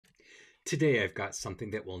Today I've got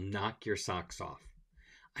something that will knock your socks off.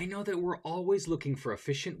 I know that we're always looking for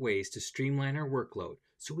efficient ways to streamline our workload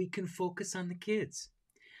so we can focus on the kids.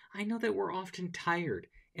 I know that we're often tired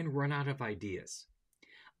and run out of ideas.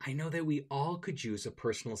 I know that we all could use a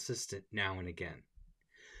personal assistant now and again.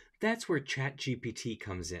 That's where ChatGPT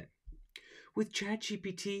comes in. With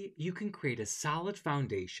ChatGPT, you can create a solid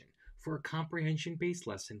foundation for a comprehension-based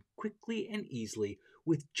lesson quickly and easily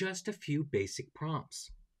with just a few basic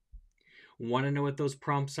prompts. Want to know what those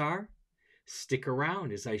prompts are? Stick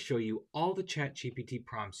around as I show you all the ChatGPT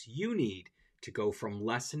prompts you need to go from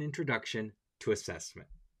lesson introduction to assessment.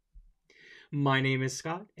 My name is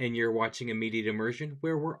Scott, and you're watching Immediate Immersion,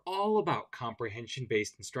 where we're all about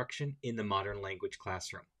comprehension-based instruction in the modern language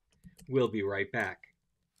classroom. We'll be right back.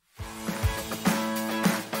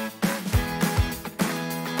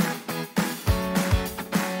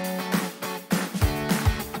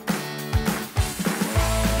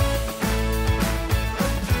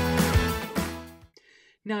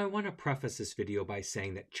 Now, I want to preface this video by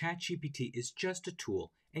saying that ChatGPT is just a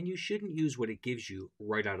tool, and you shouldn't use what it gives you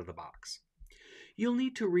right out of the box. You'll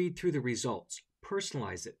need to read through the results,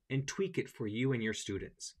 personalize it, and tweak it for you and your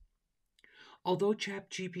students. Although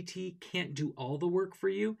ChatGPT can't do all the work for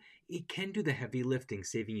you, it can do the heavy lifting,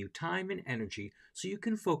 saving you time and energy so you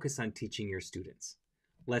can focus on teaching your students.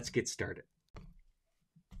 Let's get started.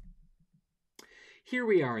 Here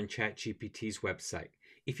we are on ChatGPT's website.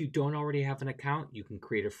 If you don't already have an account, you can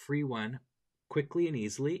create a free one quickly and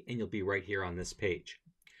easily, and you'll be right here on this page.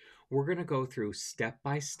 We're going to go through step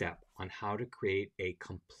by step on how to create a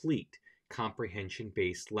complete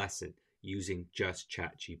comprehension-based lesson using just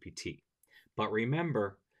ChatGPT. But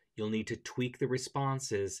remember, you'll need to tweak the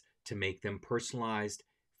responses to make them personalized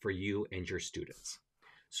for you and your students.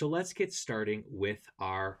 So let's get starting with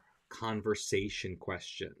our conversation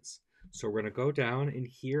questions. So we're going to go down in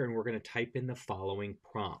here and we're going to type in the following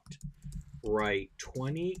prompt. Write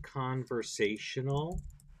 20 conversational,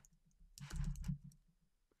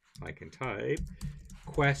 I can type,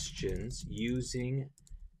 questions using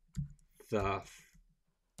the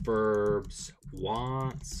verbs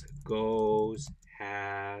wants, goes,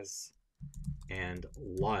 has, and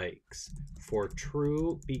likes for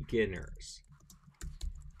true beginners.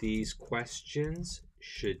 These questions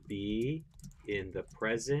should be in the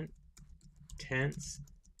present tense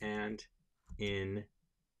and in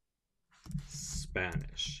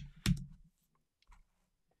Spanish.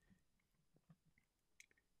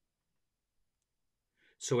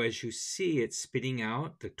 So as you see, it's spitting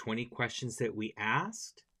out the 20 questions that we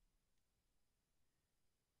asked.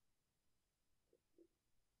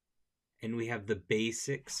 And we have the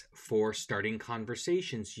basics for starting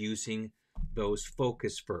conversations using those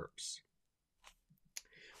focus verbs.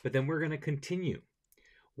 But then we're going to continue.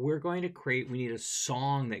 We're going to create, we need a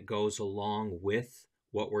song that goes along with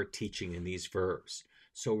what we're teaching in these verbs.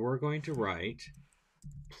 So we're going to write,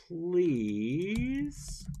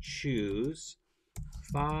 please choose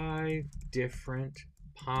 5 different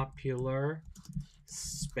popular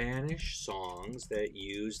Spanish songs that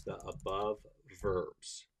use the above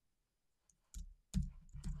verbs.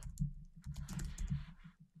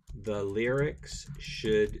 The lyrics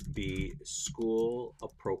should be school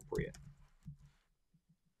appropriate.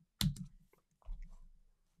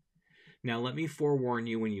 Now let me forewarn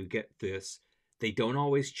you when you get this, they don't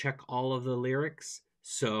always check all of the lyrics.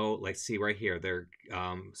 So let's see right here, they're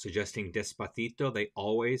suggesting Despacito. They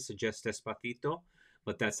always suggest Despacito,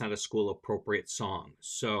 but that's not a school appropriate song.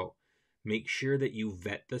 So make sure that you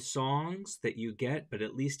vet the songs that you get, but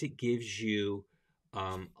at least it gives you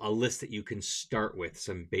a list that you can start with,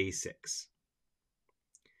 some basics.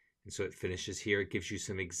 And so it finishes here. It gives you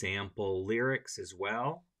some example lyrics as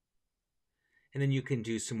well. And then you can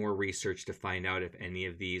do some more research to find out if any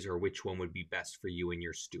of these or which one would be best for you and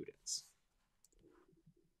your students.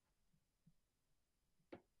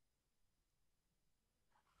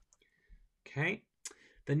 Okay,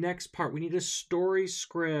 the next part, we need a story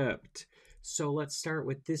script. So let's start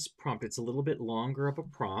with this prompt. It's a little bit longer of a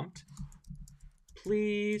prompt.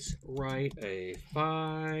 Please write a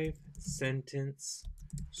 5-sentence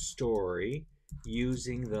story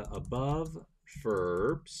using the above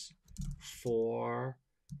verbs for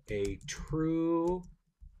a true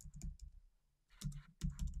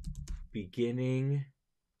beginning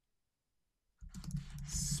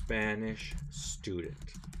Spanish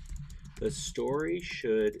student. The story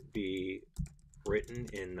should be written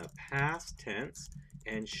in the past tense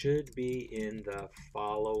and should be in the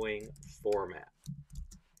following format.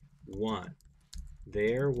 1.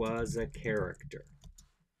 There was a character.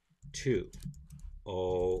 2.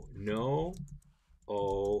 Oh no,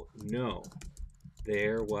 oh no.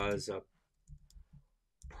 There was a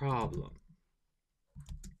problem.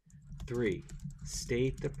 3.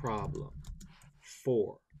 State the problem.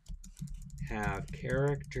 4. Have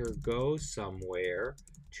character go somewhere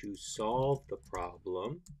to solve the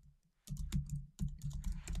problem,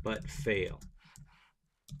 but fail.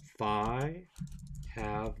 5.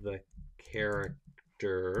 Have the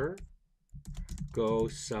character go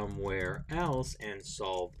somewhere else and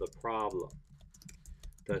solve the problem.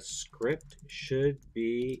 The script should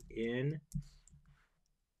be in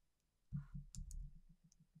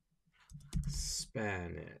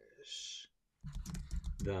Spanish.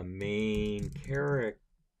 The main character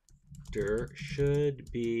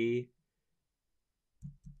should be,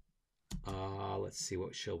 let's see,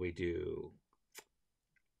 what shall we do?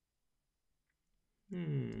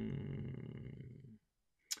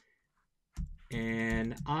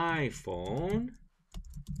 An iPhone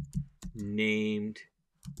named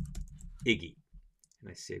Iggy. And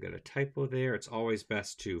I see I got a typo there. It's always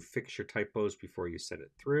best to fix your typos before you set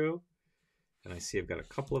it through. And I see I've got a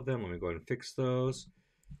couple of them. Let me go ahead and fix those.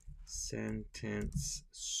 Sentence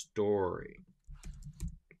story.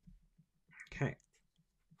 Okay.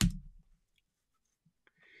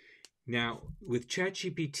 Now, with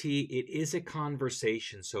ChatGPT, it is a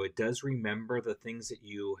conversation, so it does remember the things that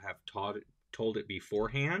you have told it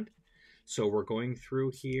beforehand. So we're going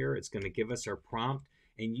through here. It's going to give us our prompt.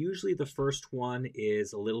 And usually the first one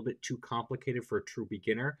is a little bit too complicated for a true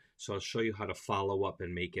beginner. So I'll show you how to follow up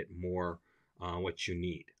and make it more what you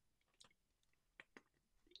need.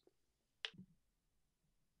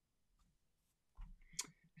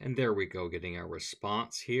 And there we go, getting our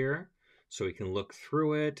response here. So we can look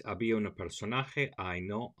through it. Había un personaje, I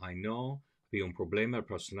know. Había un problema, el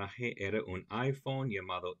personaje era un iPhone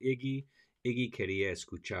llamado Iggy. Iggy quería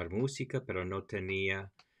escuchar música, pero no tenía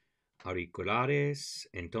auriculares.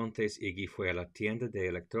 Entonces Iggy fue a la tienda de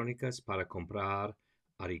electrónicas para comprar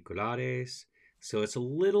auriculares. So it's a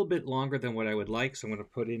little bit longer than what I would like. So I'm going to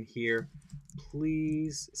put in here,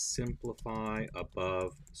 please simplify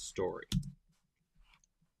above story.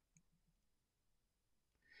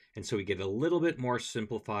 And so we get a little bit more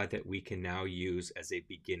simplified that we can now use as a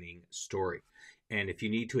beginning story. And if you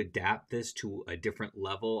need to adapt this to a different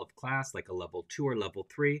level of class, like a level 2 or level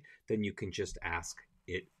 3, then you can just ask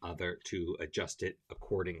it to adjust it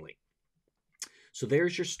accordingly. So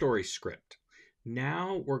there's your story script.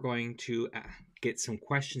 Now we're going to get some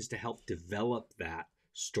questions to help develop that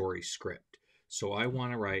story script. So I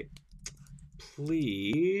want to write,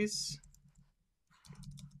 please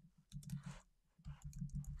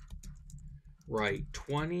write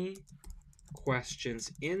 20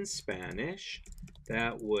 questions in Spanish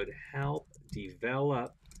that would help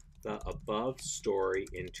develop the above story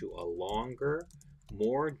into a longer,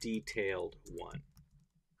 more detailed one.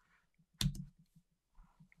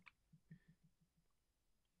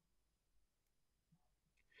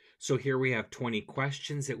 So here we have 20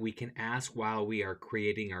 questions that we can ask while we are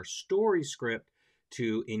creating our story script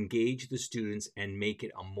to engage the students and make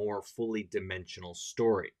it a more fully dimensional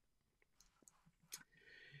story.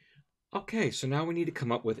 Okay, so now we need to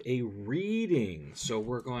come up with a reading. So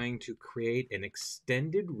we're going to create an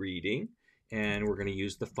extended reading, and we're going to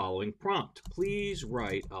use the following prompt. Please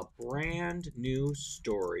write a brand new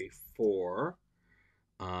story for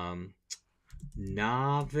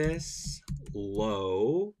novice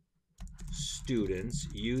low students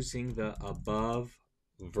using the above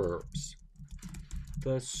verbs.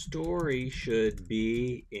 The story should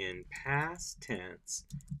be in past tense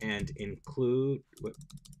and include,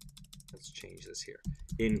 let's change this here,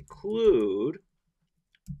 include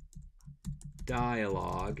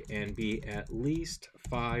dialogue and be at least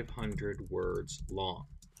 500 words long.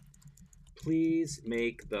 Please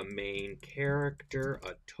make the main character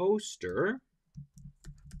a toaster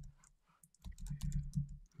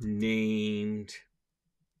named,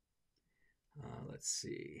 let's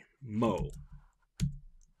see, Mo.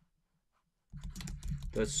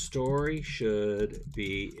 The story should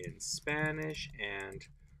be in Spanish and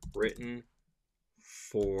written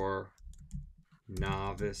for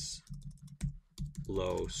novice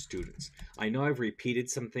low students. I know I've repeated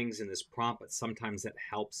some things in this prompt, but sometimes that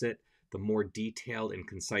helps it. The more detailed and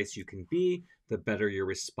concise you can be, the better your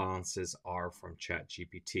responses are from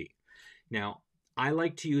ChatGPT. Now, I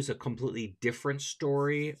like to use a completely different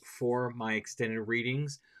story for my extended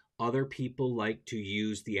readings. Other people like to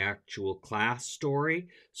use the actual class story,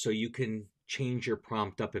 so you can change your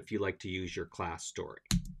prompt up if you like to use your class story.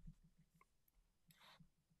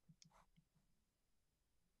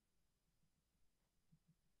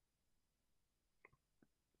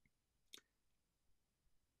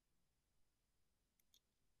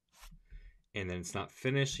 and then it's not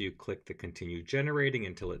finished, so you click the continue generating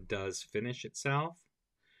until it does finish itself.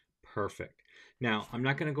 Perfect. Now, I'm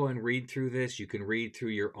not going to go and read through this. You can read through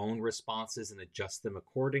your own responses and adjust them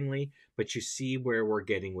accordingly, but you see where we're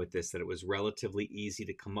getting with this, that it was relatively easy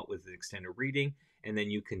to come up with an extended reading, and then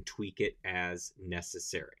you can tweak it as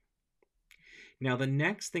necessary. Now, the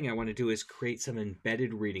next thing I want to do is create some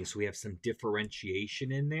embedded reading, so we have some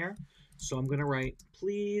differentiation in there. So I'm going to write,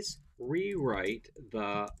 please rewrite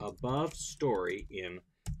the above story in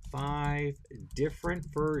 5 different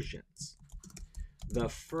versions. The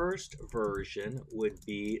first version would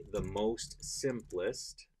be the most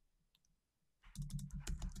simplest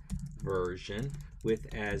version with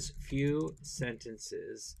as few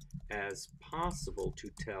sentences as possible to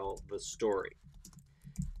tell the story.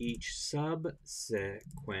 Each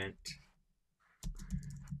subsequent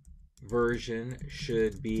version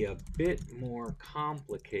should be a bit more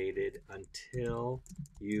complicated until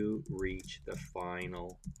you reach the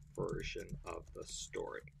final version of the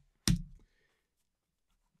story.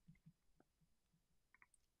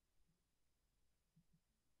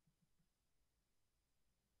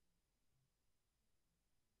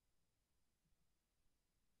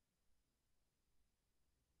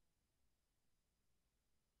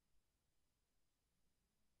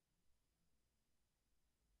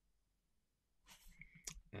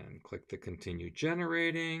 And click the continue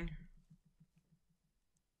generating.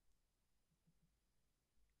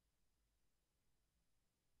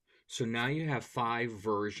 So now you have 5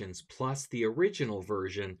 versions plus the original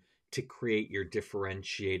version to create your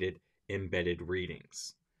differentiated embedded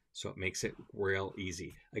readings. So it makes it real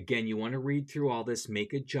easy. Again, you want to read through all this,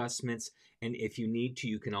 make adjustments, and if you need to,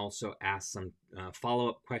 you can also ask some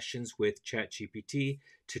follow-up questions with ChatGPT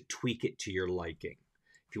to tweak it to your liking.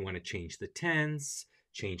 If you want to change the tense,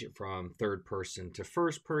 change it from third person to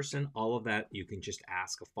first person, all of that, you can just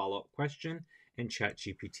ask a follow-up question and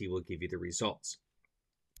ChatGPT will give you the results.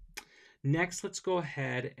 Next, let's go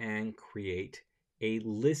ahead and create a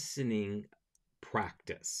listening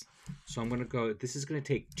practice. So I'm going to go, this is going to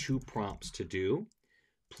take 2 prompts to do.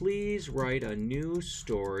 Please write a new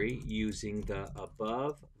story using the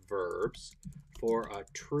above verbs for a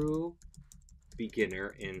true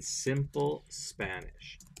beginner in simple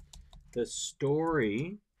Spanish. The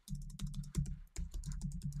story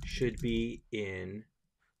should be in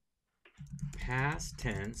past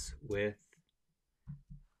tense with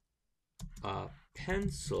a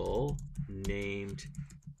pencil named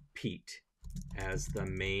Pete as the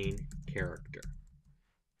main character.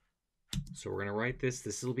 So we're going to write this.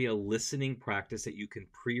 This will be a listening practice that you can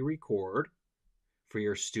pre-record for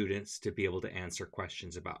your students to be able to answer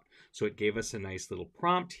questions about. So it gave us a nice little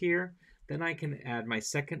prompt here. Then I can add my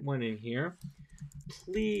second one in here.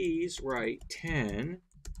 Please write 10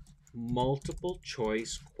 multiple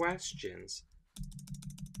choice questions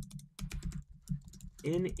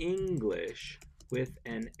in English with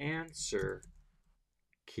an answer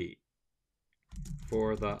key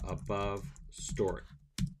for the above story.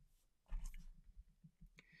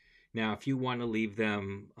 Now, if you want to leave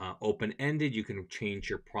them open-ended, you can change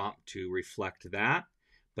your prompt to reflect that.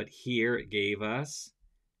 But here it gave us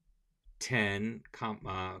 10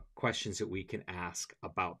 questions that we can ask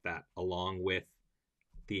about that along with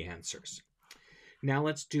the answers. Now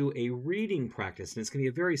let's do a reading practice, and it's going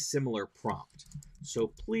to be a very similar prompt. So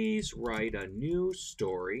please write a new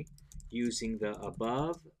story using the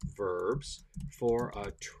above verbs for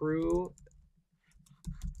a true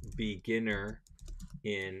beginner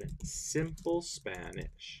in simple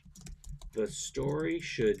Spanish. The story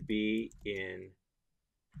should be in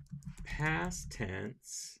past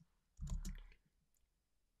tense,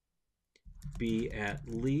 be at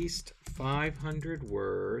least 500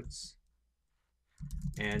 words,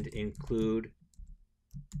 and include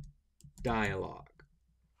dialogue.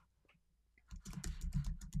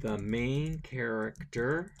 The main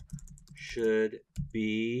character should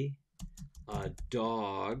be a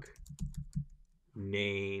dog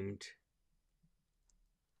named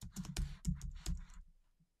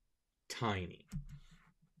Tiny.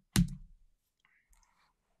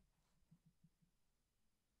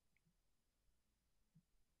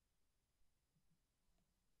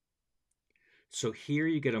 So here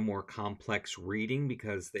you get a more complex reading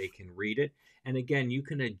because they can read it. And again, you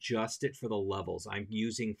can adjust it for the levels. I'm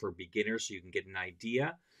using for beginners so you can get an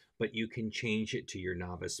idea, but you can change it to your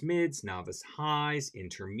novice mids, novice highs,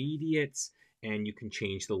 intermediates, and you can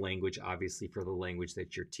change the language, obviously, for the language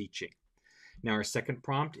that you're teaching. Now, our second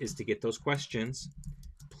prompt is to get those questions.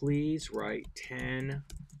 Please write 10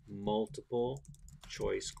 multiple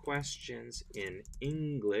choice questions in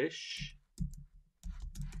English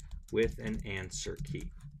with an answer key.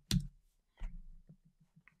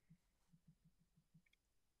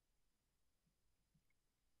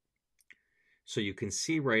 So you can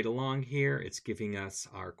see right along here, it's giving us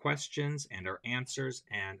our questions and our answers,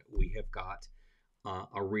 and we have got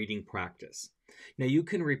a reading practice. Now you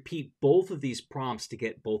can repeat both of these prompts to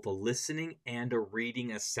get both a listening and a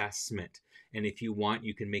reading assessment. And if you want,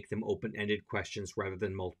 you can make them open-ended questions rather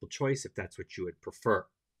than multiple choice if that's what you would prefer.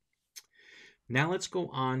 Now let's go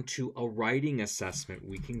on to a writing assessment.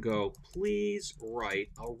 We can go, please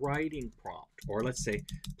write a writing prompt. Or let's say,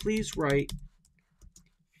 please write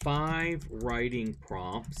 5 writing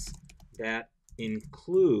prompts that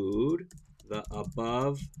include the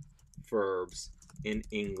above verbs in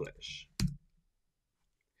English.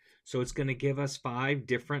 So it's going to give us 5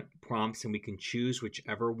 different prompts, and we can choose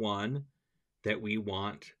whichever one that we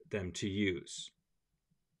want them to use.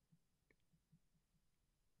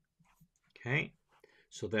 Okay,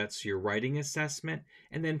 so that's your writing assessment.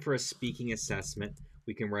 And then for a speaking assessment,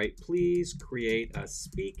 we can write, please create a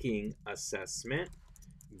speaking assessment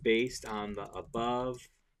based on the above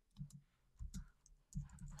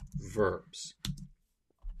verbs.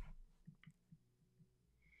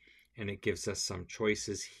 And it gives us some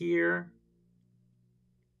choices here.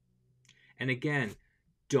 And again,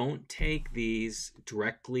 don't take these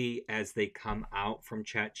directly as they come out from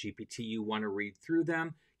ChatGPT. You want to read through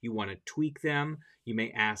them. You want to tweak them. You may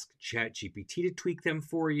ask ChatGPT to tweak them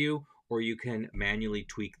for you, or you can manually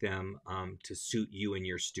tweak them to suit you and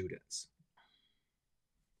your students.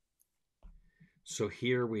 So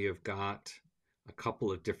here we have got a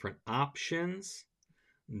couple of different options.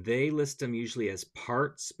 They list them usually as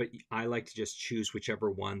parts, but I like to just choose whichever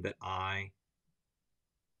one that I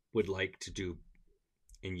would like to do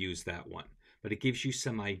and use that one. But it gives you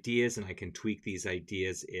some ideas, and I can tweak these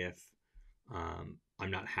ideas if I'm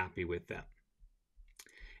not happy with them.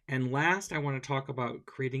 And last, I want to talk about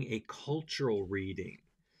creating a cultural reading.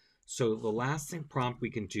 So the last prompt we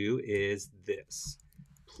can do is this.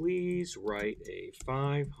 Please write a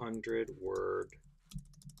 500-word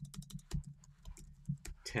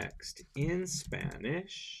text in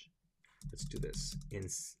Spanish. Let's do this in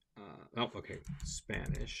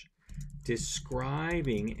Spanish,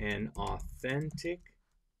 describing an authentic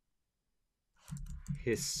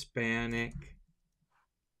Hispanic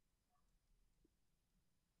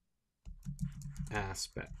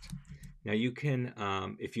aspect. Now you can,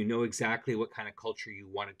 if you know exactly what kind of culture you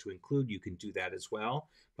wanted to include, you can do that as well.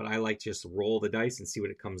 But I like to just roll the dice and see what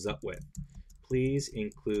it comes up with. Please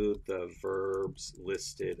include the verbs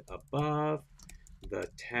listed above. The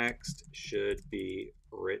text should be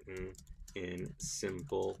written in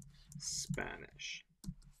simple Spanish.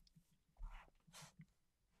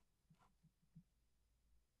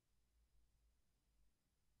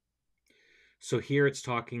 So here it's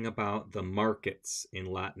talking about the markets in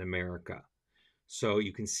Latin America. So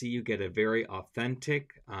you can see you get a very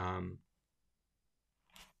authentic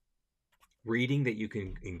reading that you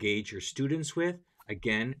can engage your students with.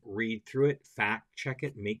 Again, read through it, fact check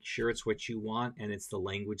it, make sure it's what you want and it's the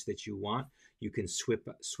language that you want. You can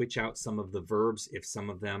switch out some of the verbs if some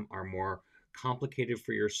of them are more complicated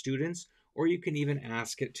for your students, or you can even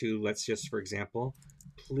ask it to, let's just, for example,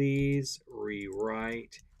 please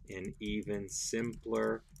rewrite in even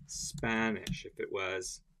simpler Spanish if it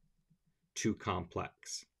was too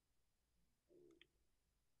complex.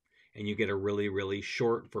 And you get a really, really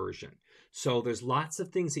short version. So there's lots of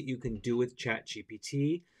things that you can do with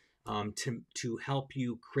ChatGPT to help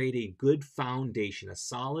you create a good foundation, a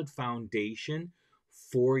solid foundation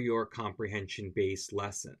for your comprehension-based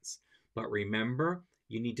lessons. But remember,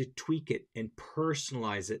 you need to tweak it and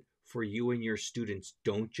personalize it for you and your students.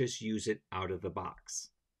 Don't just use it out of the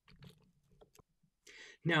box.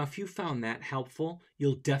 Now, if you found that helpful,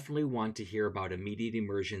 you'll definitely want to hear about Immediate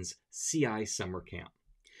Immersion's CI Summer Camp.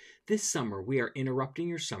 This summer, we are interrupting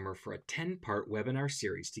your summer for a 10-part webinar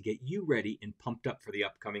series to get you ready and pumped up for the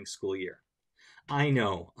upcoming school year. I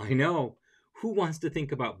know. Who wants to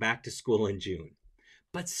think about back to school in June?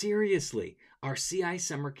 But seriously, our CI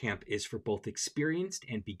Summer Camp is for both experienced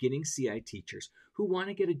and beginning CI teachers who want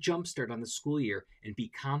to get a jump start on the school year and be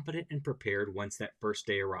confident and prepared once that first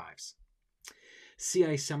day arrives.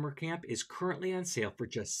 CI Summer Camp is currently on sale for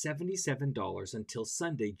just $77 until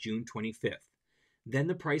Sunday, June 25th. Then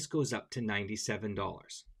the price goes up to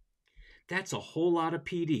 $97. That's a whole lot of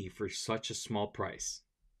PD for such a small price.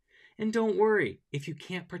 And don't worry, if you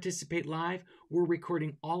can't participate live, we're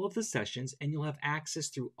recording all of the sessions and you'll have access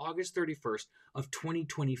through August 31st of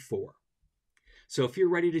 2024. So if you're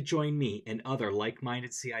ready to join me and other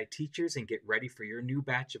like-minded CI teachers and get ready for your new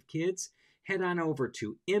batch of kids, head on over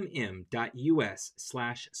to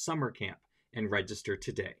mm.us/summercamp and register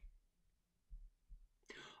today.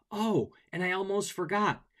 Oh, and I almost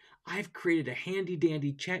forgot. I've created a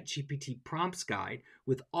handy-dandy ChatGPT prompts guide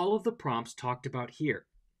with all of the prompts talked about here.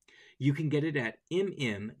 You can get it at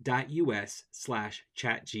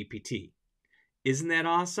mm.us/chatgpt. Isn't that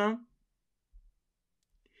awesome?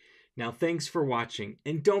 Now, thanks for watching,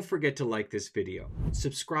 and don't forget to like this video.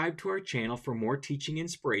 Subscribe to our channel for more teaching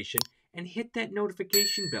inspiration, and hit that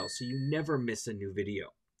notification bell so you never miss a new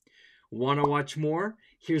video. Want to watch more?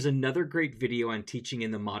 Here's another great video on teaching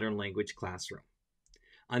in the modern language classroom.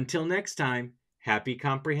 Until next time, happy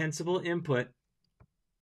comprehensible input!